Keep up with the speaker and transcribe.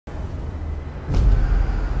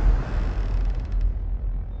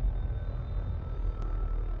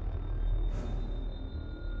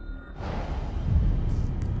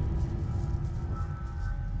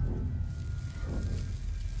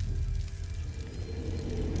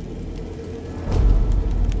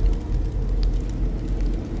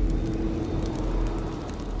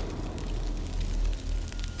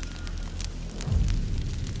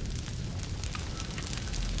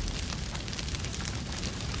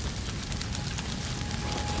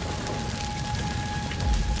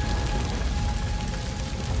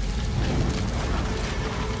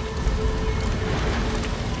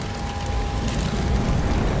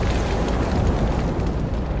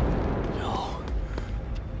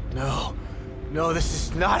No. No, this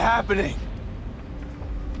is not happening.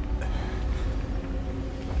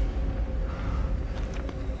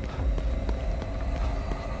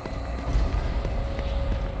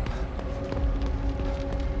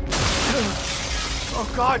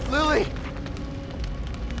 Oh God, Lily!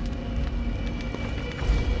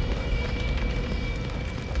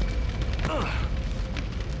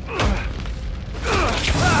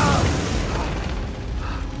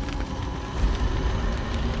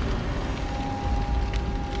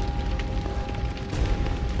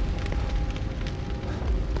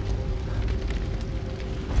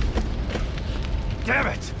 Damn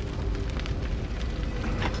it!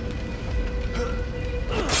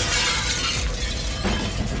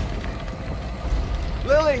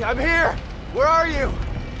 Lily, I'm here! Where are you?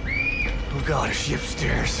 Oh God, is she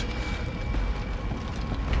upstairs?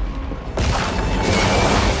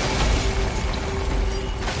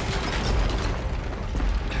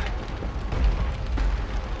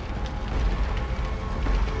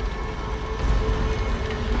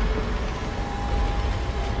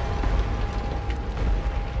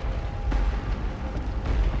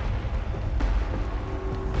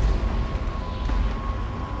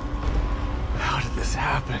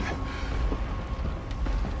 Happen.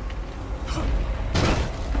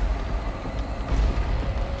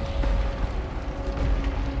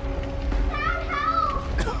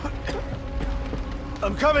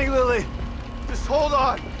 I'm coming, Lily. Just hold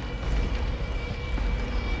on.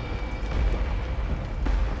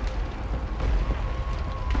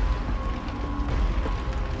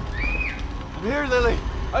 I'm here, Lily.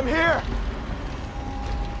 I'm here.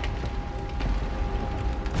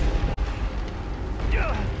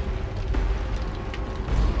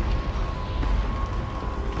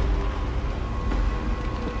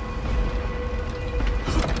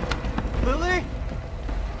 Lily?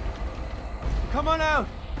 Come on out!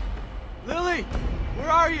 Lily! Where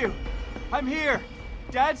are you? I'm here!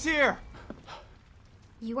 Dad's here!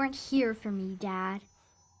 You weren't here for me, Dad.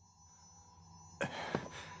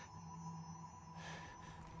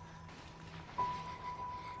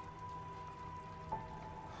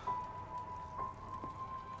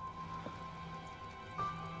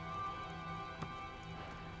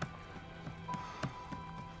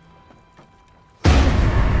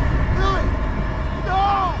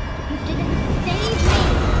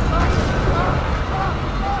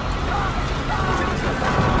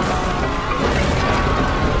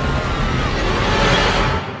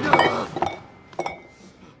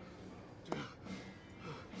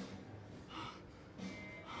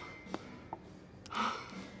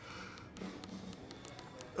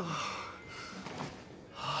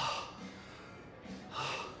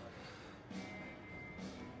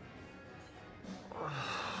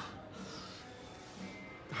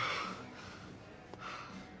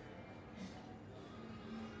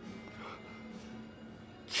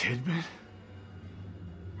 Kidman?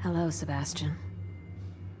 Hello, Sebastian.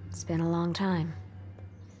 It's been a long time.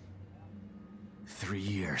 3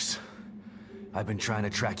 years. I've been trying to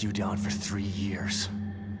track you down for 3 years.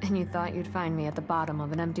 And you thought you'd find me at the bottom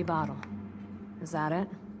of an empty bottle. Is that it?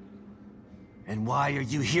 And why are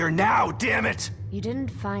you here now, damn it? You didn't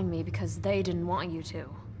find me because they didn't want you to.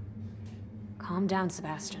 Calm down,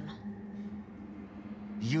 Sebastian.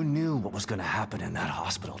 You knew what was gonna happen in that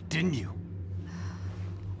hospital, didn't you?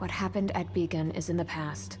 What happened at Beacon is in the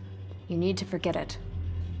past. You need to forget it.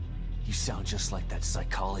 You sound just like that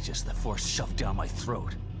psychologist the Force shoved down my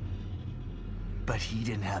throat. But he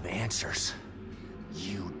didn't have answers.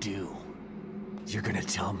 You do. You're gonna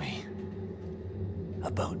tell me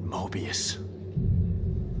about Mobius.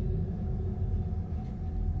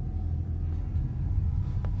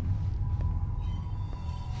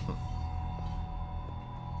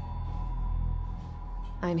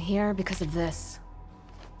 I'm here because of this.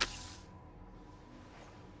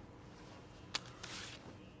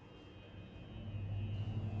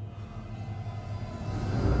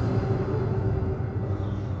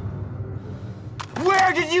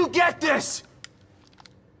 Where did you get this?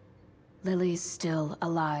 Lily's still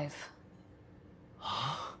alive.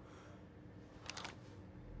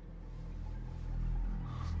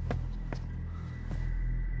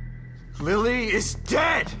 Lily is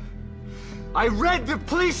dead! I read the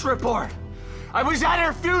police report! I was at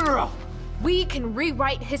her funeral! We can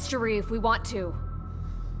rewrite history if we want to.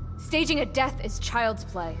 Staging a death is child's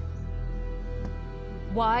play.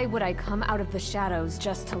 Why would I come out of the shadows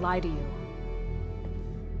just to lie to you?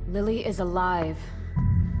 Lily is alive,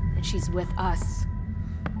 and she's with us.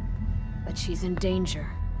 But she's in danger.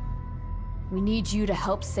 We need you to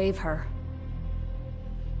help save her.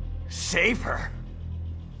 Save her?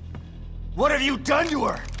 What have you done to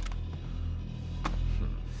her?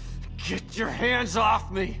 Get your hands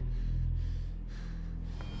off me!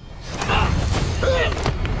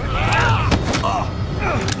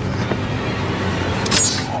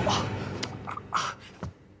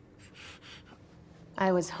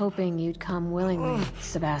 I was hoping you'd come willingly,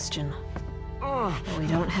 Sebastian. But we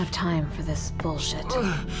don't have time for this bullshit.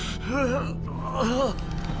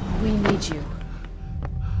 We need you.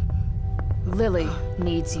 Lily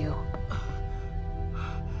needs you.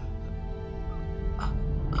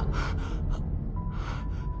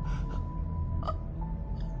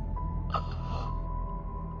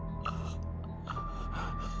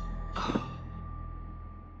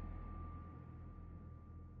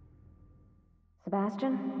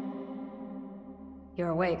 Sebastian? You're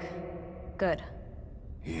awake. Good.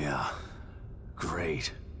 Yeah.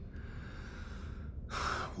 Great.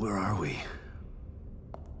 Where are we?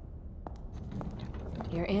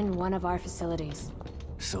 You're in one of our facilities.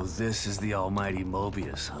 So this is the almighty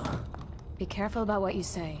Mobius, huh? Be careful about what you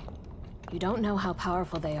say. You don't know how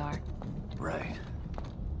powerful they are. Right.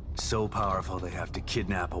 So powerful they have to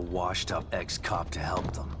kidnap a washed-up ex-cop to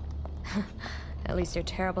help them. At least your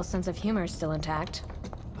terrible sense of humor is still intact.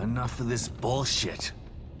 Enough of this bullshit.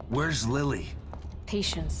 Where's Lily?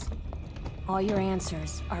 Patience. All your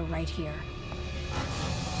answers are right here.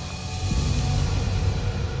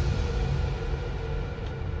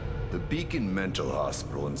 The Beacon Mental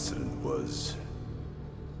Hospital incident was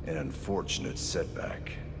an unfortunate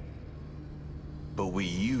setback. But we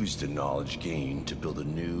used the knowledge gained to build a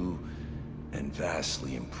new and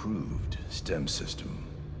vastly improved STEM system.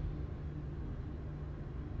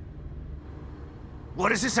 What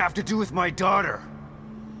does this have to do with my daughter?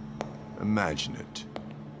 Imagine it.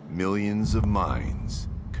 Millions of minds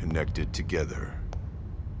connected together.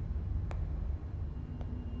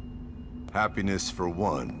 Happiness for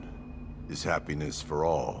one is happiness for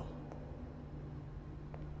all.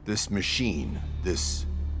 This machine, this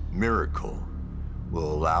miracle,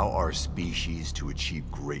 will allow our species to achieve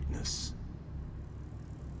greatness.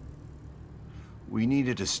 We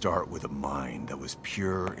needed to start with a mind that was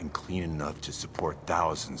pure and clean enough to support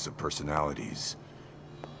thousands of personalities.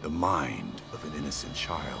 The mind of an innocent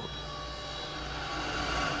child.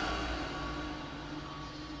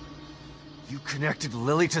 You connected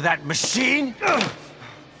Lily to that machine?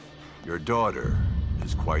 Your daughter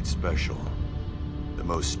is quite special. The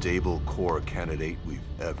most stable core candidate we've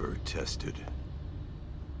ever tested.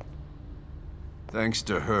 Thanks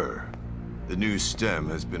to her, the new STEM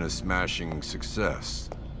has been a smashing success.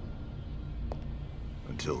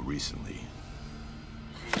 Until recently.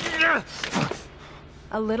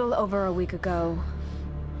 A little over a week ago,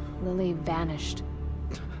 Lily vanished.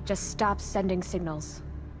 Just stopped sending signals.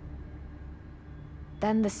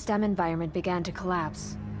 Then the STEM environment began to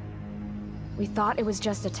collapse. We thought it was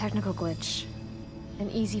just a technical glitch. An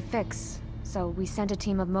easy fix, so we sent a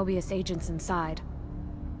team of Mobius agents inside.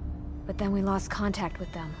 But then we lost contact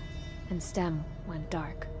with them, and STEM went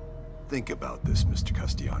dark. Think about this, Mr.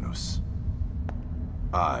 Castellanos.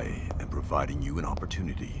 I am providing you an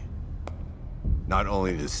opportunity. Not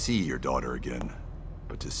only to see your daughter again,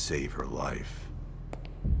 but to save her life.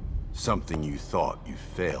 Something you thought you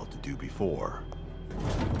failed to do before.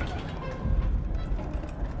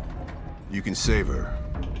 You can save her,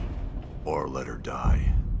 or let her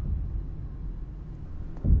die.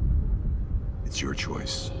 It's your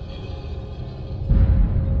choice.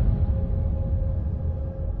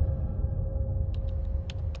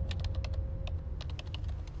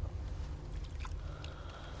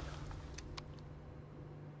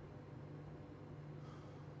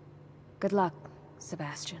 Good luck,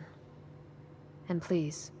 Sebastian. And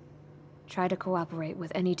please, try to cooperate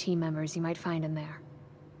with any team members you might find in there.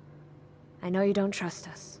 I know you don't trust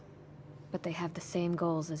us, but they have the same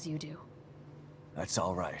goals as you do. That's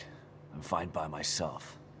all right. I'm fine by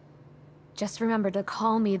myself. Just remember to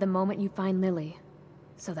call me the moment you find Lily,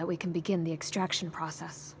 so that we can begin the extraction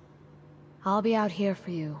process. I'll be out here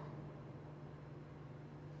for you.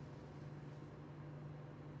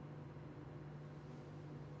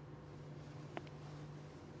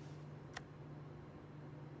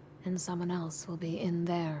 And someone else will be in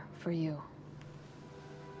there for you.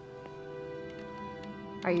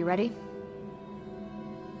 Are you ready?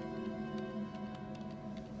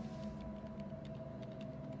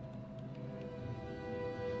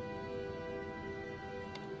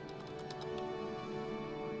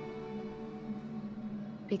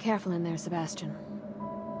 Be careful in there, Sebastian.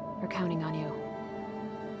 We're counting on you.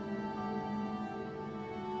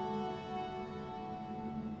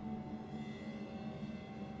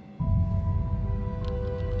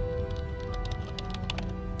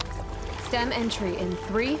 STEM entry in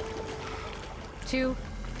 3, 2,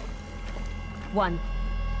 One.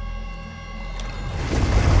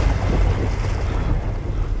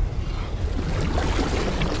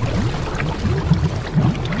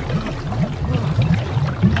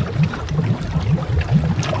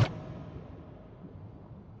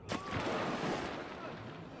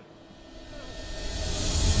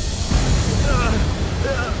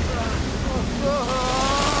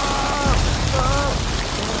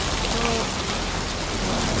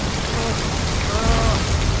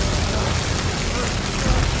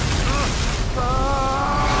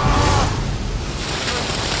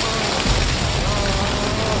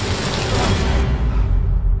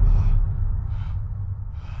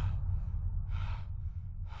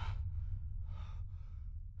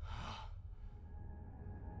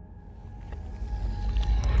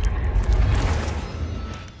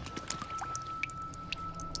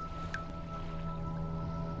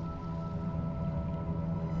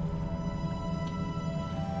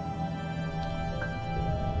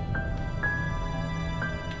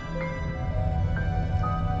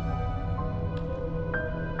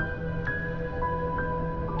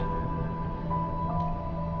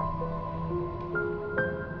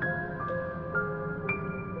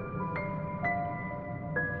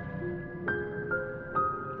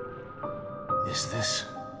 Is this...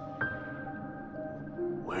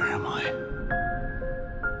 Where am I?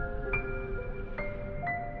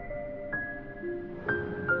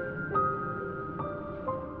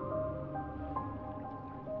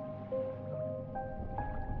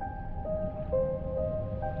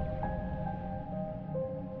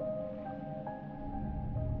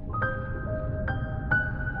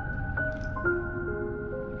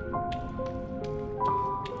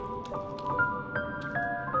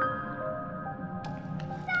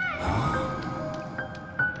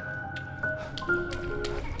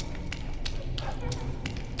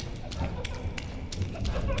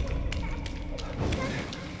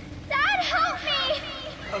 Dad, help me!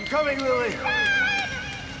 I'm coming, Lily!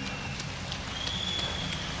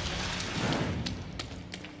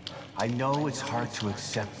 I know it's hard to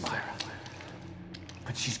accept, Myra.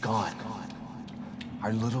 But she's gone.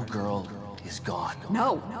 Our little girl is gone.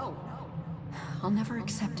 No. I'll never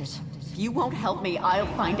accept it. If you won't help me, I'll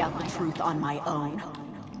find out the truth on my own.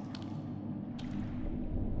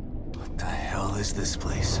 What the hell is this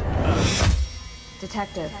place?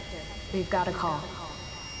 Detective, we've got a call.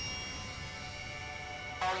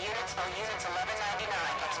 All units 1199.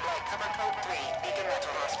 Exploit cover code 3, Beacon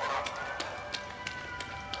Mental Hospital.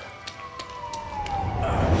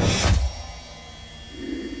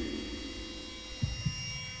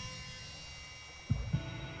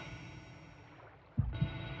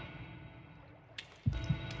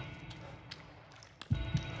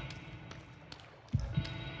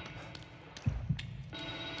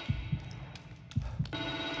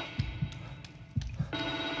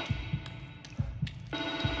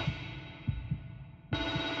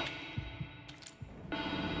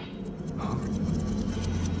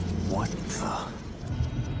 What the...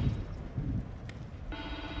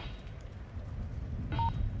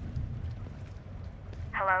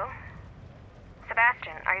 Hello?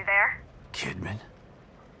 Sebastian, are you there? Kidman?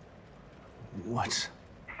 What's...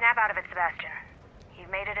 Snap out of it, Sebastian. You've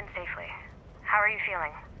made it in safely. How are you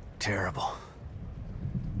feeling? terrible.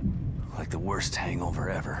 Like the worst hangover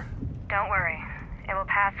ever. Don't worry. It will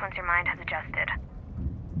pass once your mind has adjusted.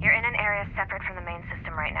 You're in an area separate from the main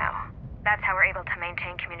system right now. That's how we're able to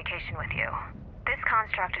maintain communication with you. This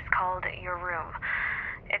construct is called your room.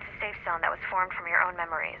 It's a safe zone that was formed from your own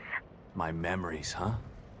memories. My memories, huh?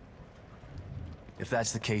 If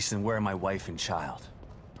that's the case, then where are my wife and child?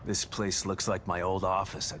 This place looks like my old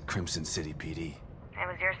office at Crimson City PD. It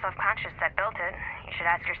was your subconscious that built it. You should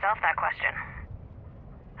ask yourself that question.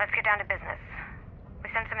 Let's get down to business. We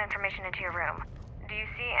sent some information into your room. Do you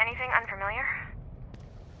see anything unfamiliar?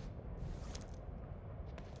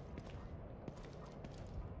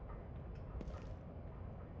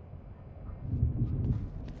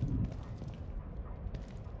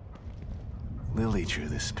 Lily drew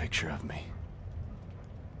this picture of me.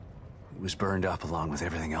 It was burned up along with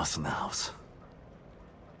everything else in the house.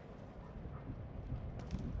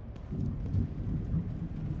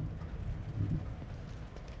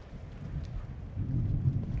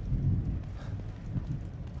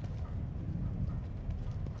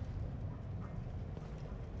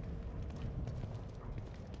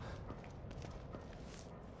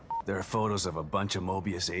 There are photos of a bunch of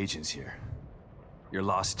Mobius agents here. Your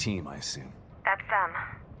lost team, I assume. That's them.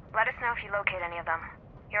 Let us know if you locate any of them.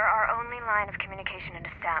 You're our only line of communication into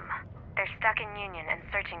STEM. They're stuck in Union and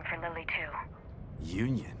searching for Lily too.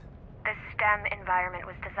 Union? This STEM environment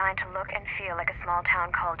was designed to look and feel like a small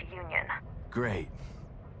town called Union. Great.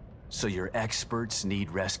 So your experts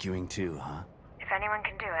need rescuing too, huh? If anyone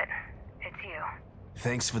can do it, it's you.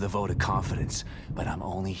 Thanks for the vote of confidence, but I'm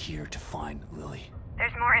only here to find Lily.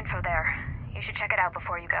 There's more info there. You should check it out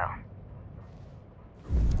before you go.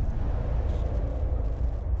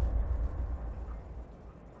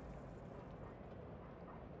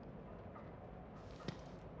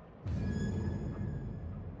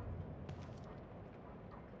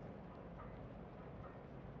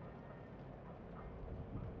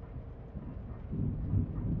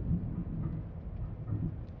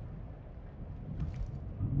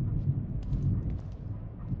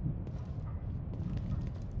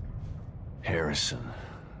 Harrison.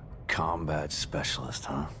 Combat specialist,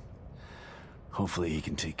 huh? Hopefully he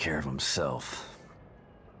can take care of himself.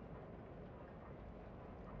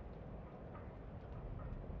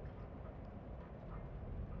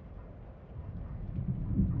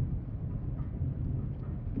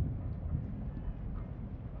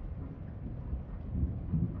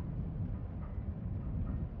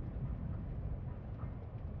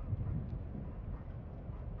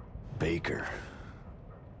 Baker.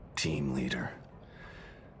 Team leader.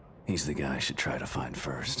 He's the guy I should try to find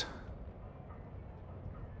first.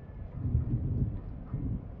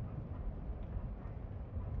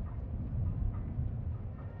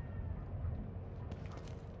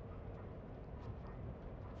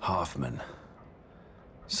 Hoffman.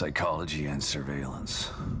 Psychology and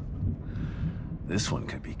surveillance. This one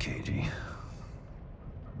could be cagey.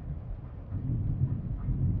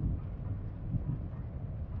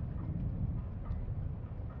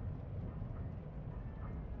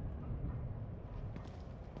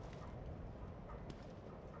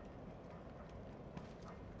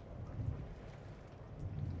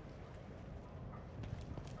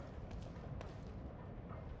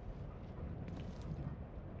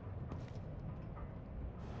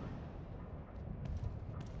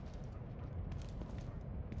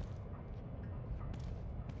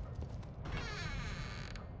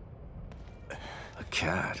 A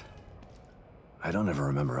cat? I don't ever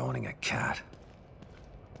remember owning a cat.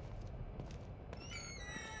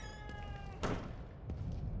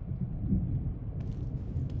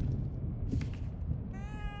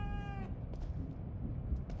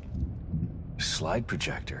 Slide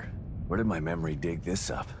projector? Where did my memory dig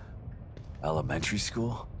this up? Elementary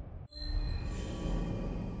school?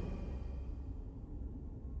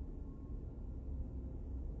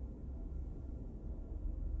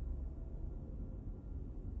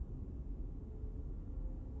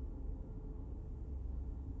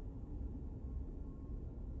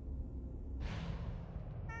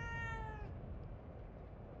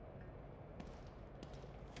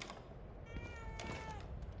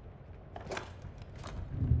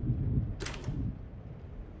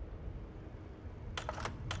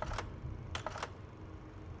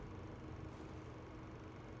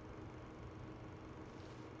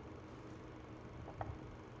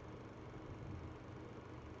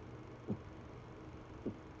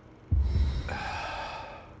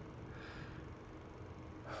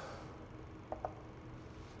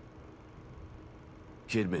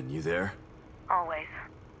 Kidman, you there? Always.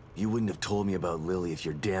 You wouldn't have told me about Lily if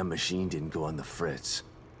your damn machine didn't go on the fritz.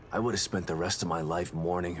 I would have spent the rest of my life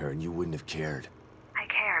mourning her and you wouldn't have cared. I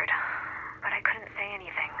cared, but I couldn't say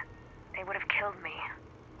anything. They would have killed me.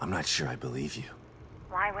 I'm not sure I believe you.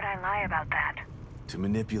 Why would I lie about that? To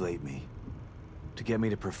manipulate me. To get me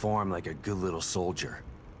to perform like a good little soldier.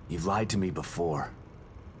 You've lied to me before.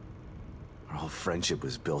 Our whole friendship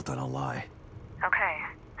was built on a lie. Okay,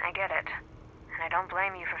 I get it. And I don't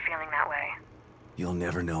blame you for feeling that way. You'll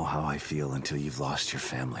never know how I feel until you've lost your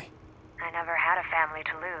family. I never had a family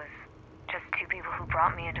to lose. Just two people who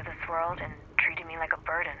brought me into this world and treated me like a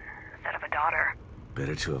burden instead of a daughter.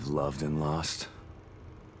 Better to have loved and lost?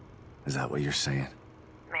 Is that what you're saying?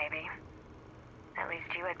 Maybe. At least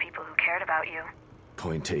you had people who cared about you.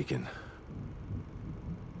 Point taken.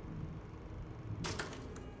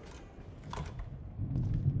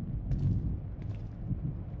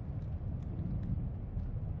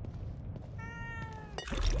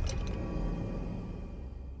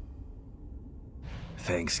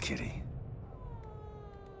 Thanks, Kitty.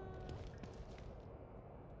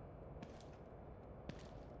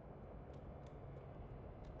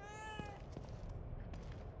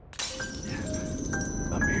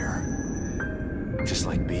 A mirror. Just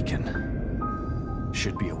like Beacon.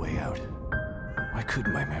 Should be a way out. Why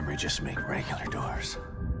couldn't my memory just make regular doors?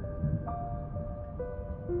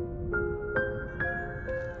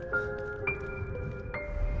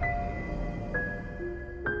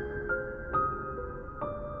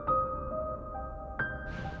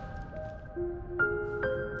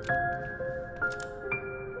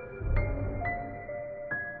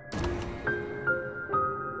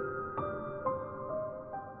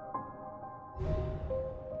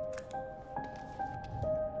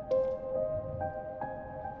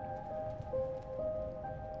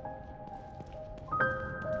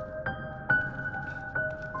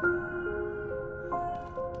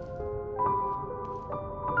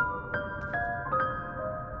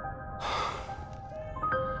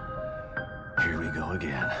 we go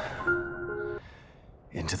again.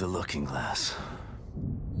 Into the looking glass.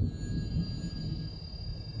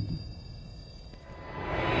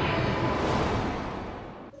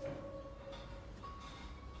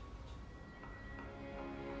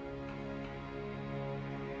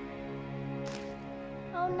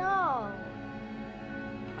 Oh no.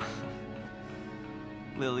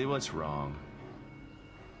 Lily, what's wrong?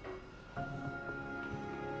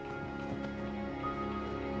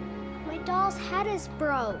 My doll's head is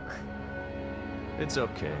broke. It's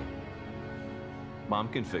okay. Mom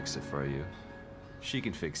can fix it for you. She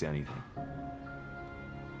can fix anything.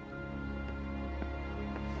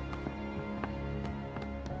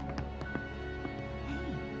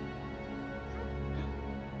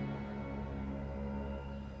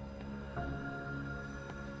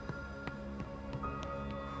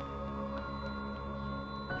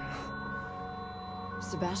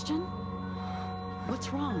 Sebastian? What's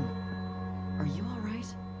wrong? Are you all right?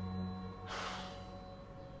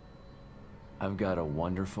 I've got a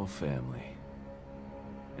wonderful family.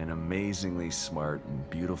 An amazingly smart and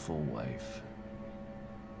beautiful wife.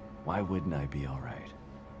 Why wouldn't I be all right?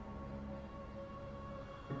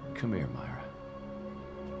 Come here, Myra.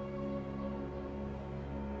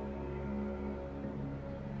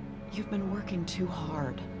 You've been working too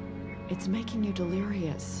hard. It's making you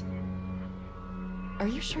delirious. Are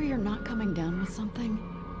you sure you're not coming down with something?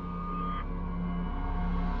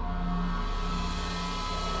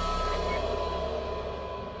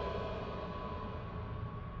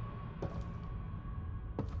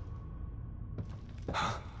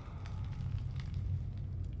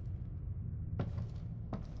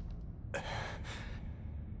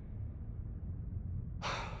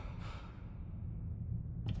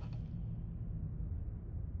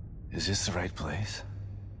 Is this the right place?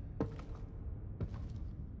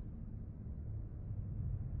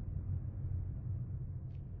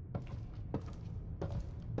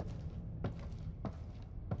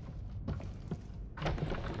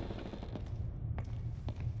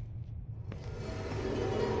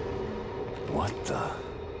 What the?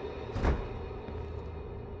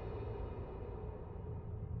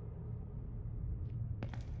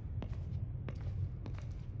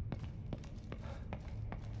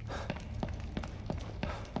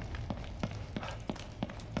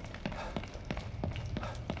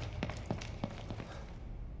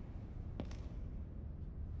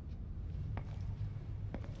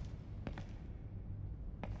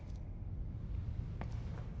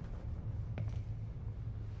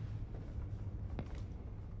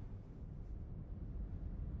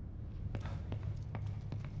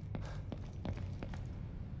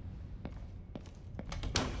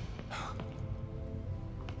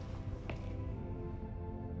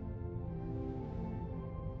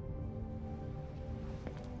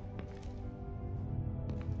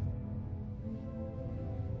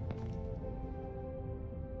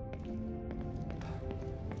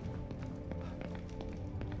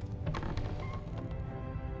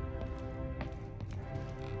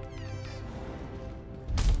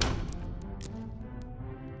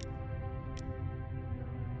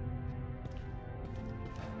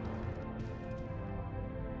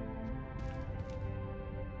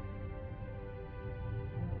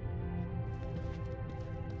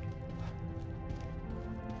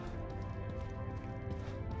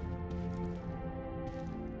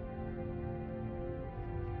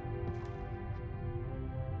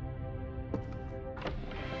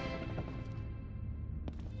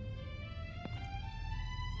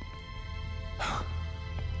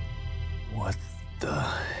 What the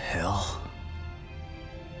hell?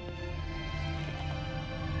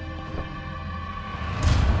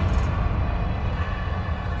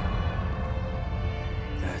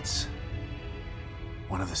 That's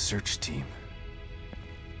one of the search team.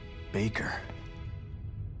 Baker.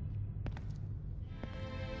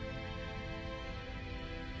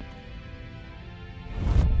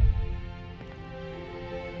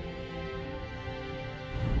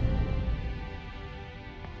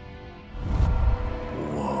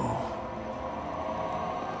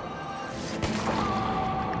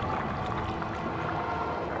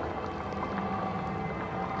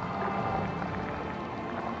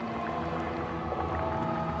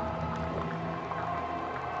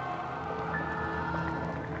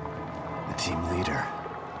 Team leader.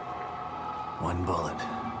 One bullet,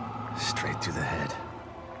 straight through the head.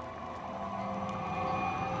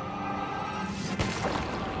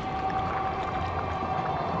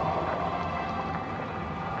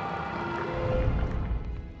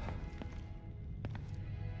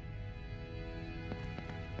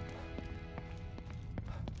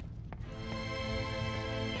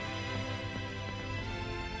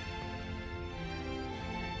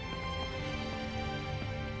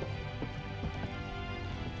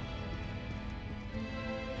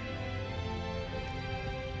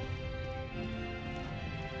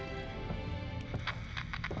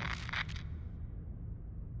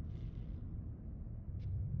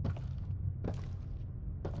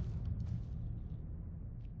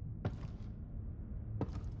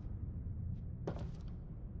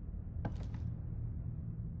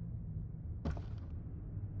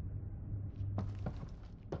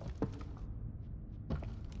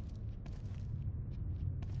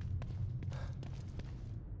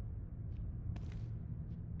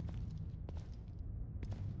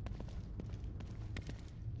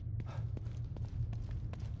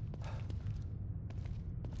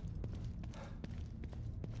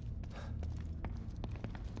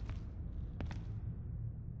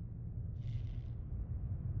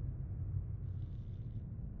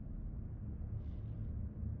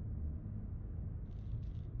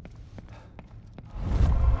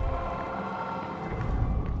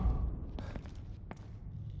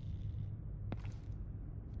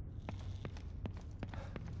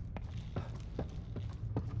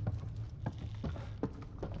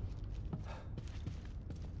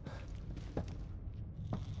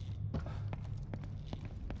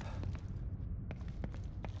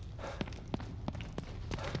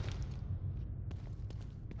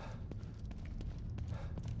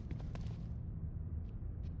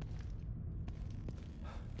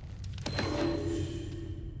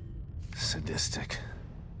 sadistic.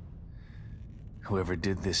 Whoever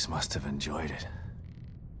did this must have enjoyed it.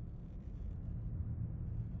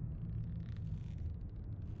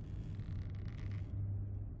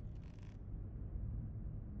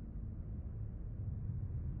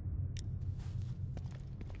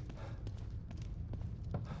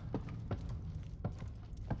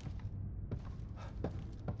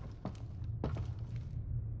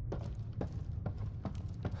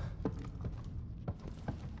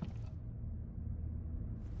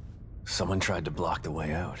 Someone tried to block the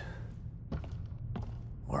way out.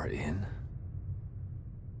 Or in.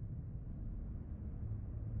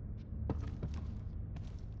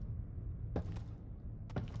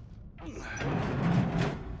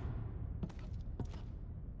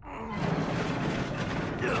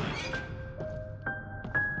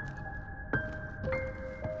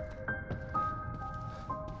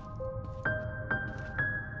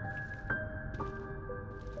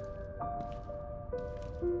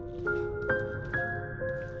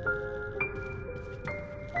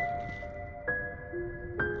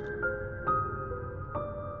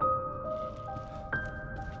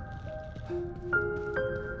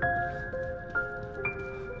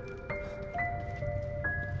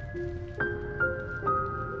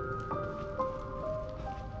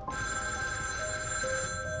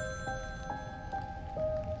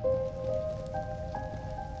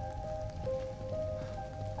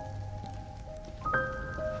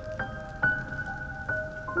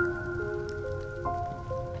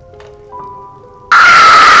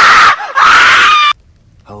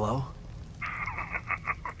 Hello?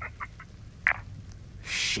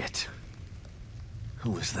 Shit.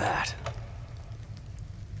 Who was that?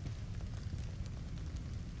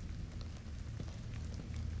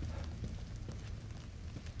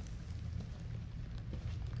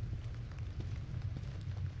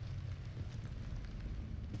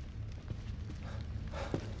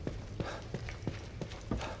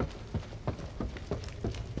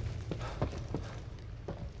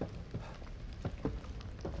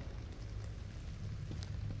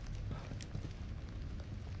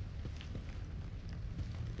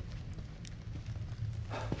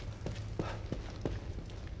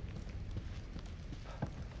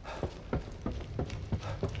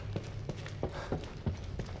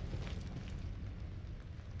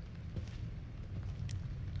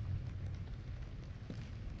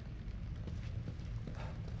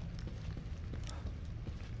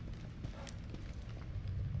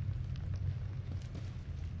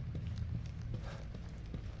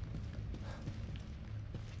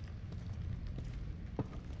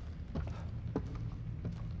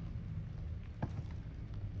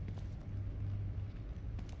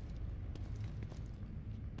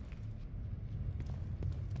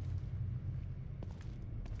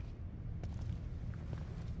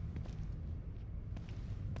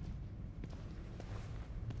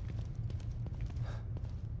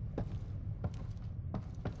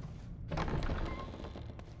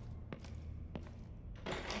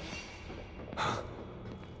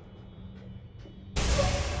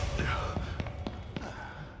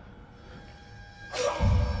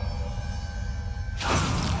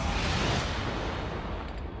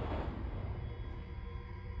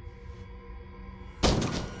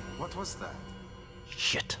 What was that?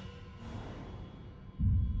 Shit.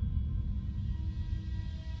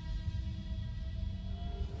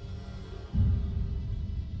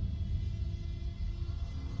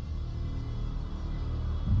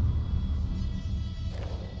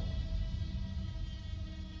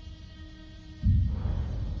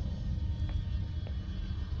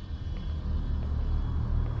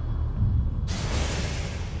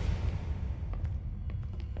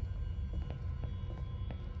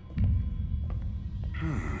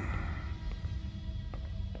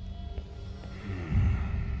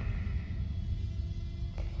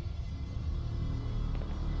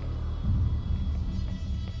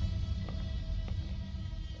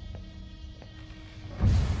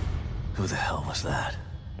 Who the hell was that?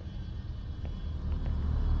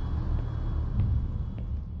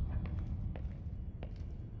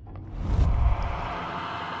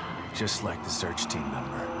 Just like the search team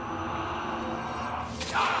member.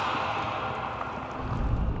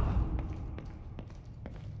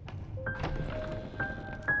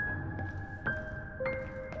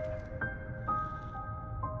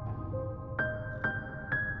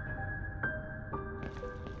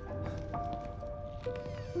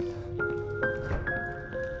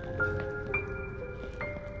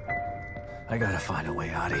 I gotta find a way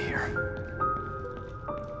out of here.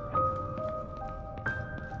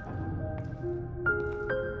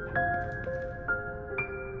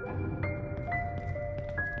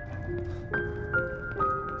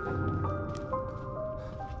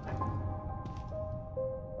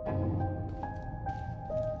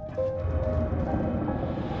 Thank you.